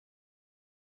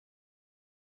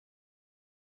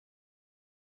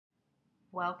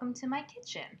Welcome to my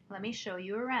kitchen. Let me show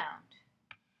you around.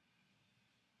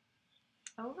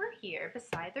 Over here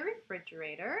beside the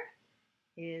refrigerator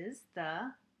is the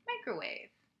microwave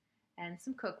and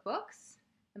some cookbooks.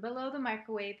 And below the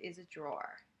microwave is a drawer.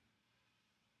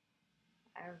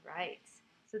 All right,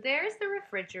 so there's the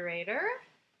refrigerator.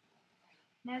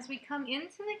 And as we come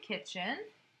into the kitchen,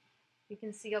 you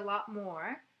can see a lot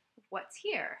more of what's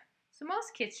here. So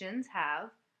most kitchens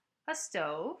have a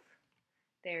stove.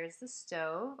 There's the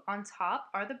stove. On top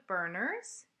are the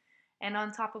burners. And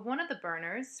on top of one of the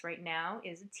burners right now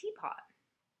is a teapot.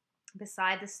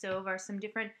 Beside the stove are some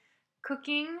different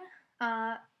cooking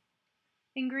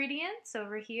ingredients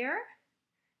over here.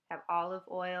 Have olive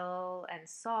oil and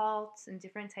salt and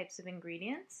different types of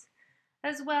ingredients,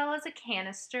 as well as a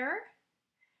canister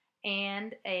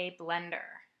and a blender.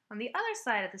 On the other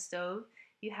side of the stove,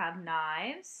 you have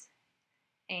knives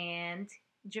and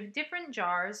different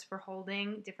jars for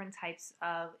holding different types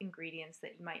of ingredients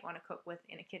that you might want to cook with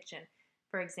in a kitchen.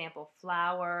 For example,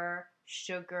 flour,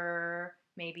 sugar,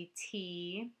 maybe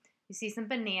tea. You see some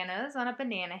bananas on a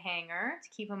banana hanger to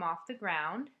keep them off the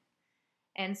ground,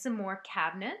 and some more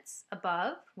cabinets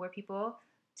above where people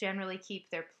generally keep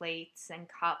their plates and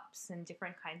cups and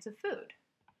different kinds of food.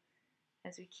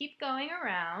 As we keep going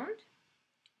around,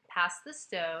 past the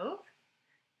stove,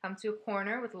 come to a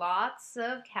corner with lots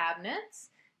of cabinets.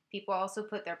 People also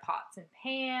put their pots and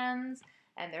pans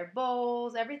and their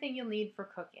bowls, everything you'll need for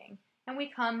cooking. And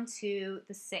we come to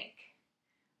the sink.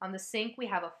 On the sink, we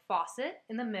have a faucet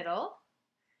in the middle,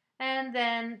 and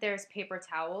then there's paper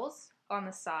towels on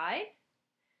the side,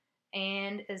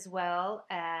 and as well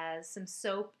as some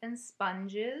soap and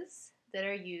sponges that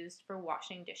are used for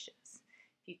washing dishes.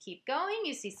 If you keep going,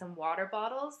 you see some water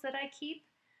bottles that I keep,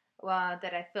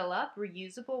 that I fill up,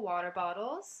 reusable water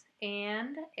bottles,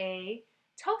 and a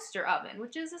toaster oven,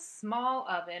 which is a small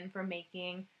oven for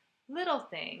making little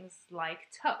things like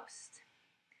toast.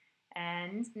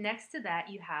 And next to that,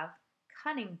 you have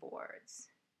cutting boards.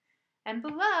 And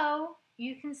below,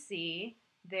 you can see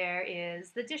there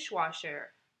is the dishwasher.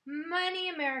 Many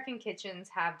American kitchens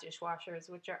have dishwashers,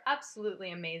 which are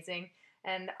absolutely amazing.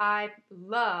 And I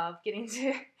love getting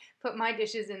to put my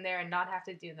dishes in there and not have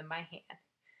to do them by hand.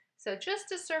 So just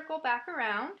to circle back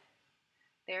around,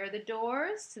 there are the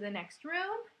doors to the next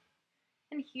room.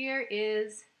 And here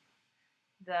is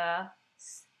the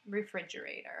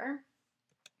refrigerator.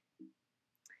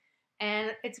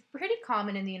 And it's pretty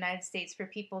common in the United States for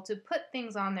people to put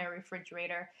things on their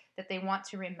refrigerator that they want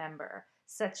to remember,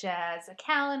 such as a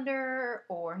calendar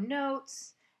or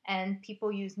notes, and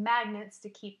people use magnets to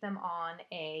keep them on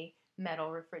a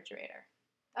metal refrigerator.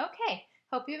 Okay,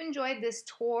 hope you've enjoyed this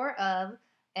tour of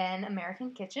an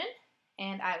American kitchen,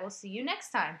 and I will see you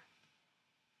next time.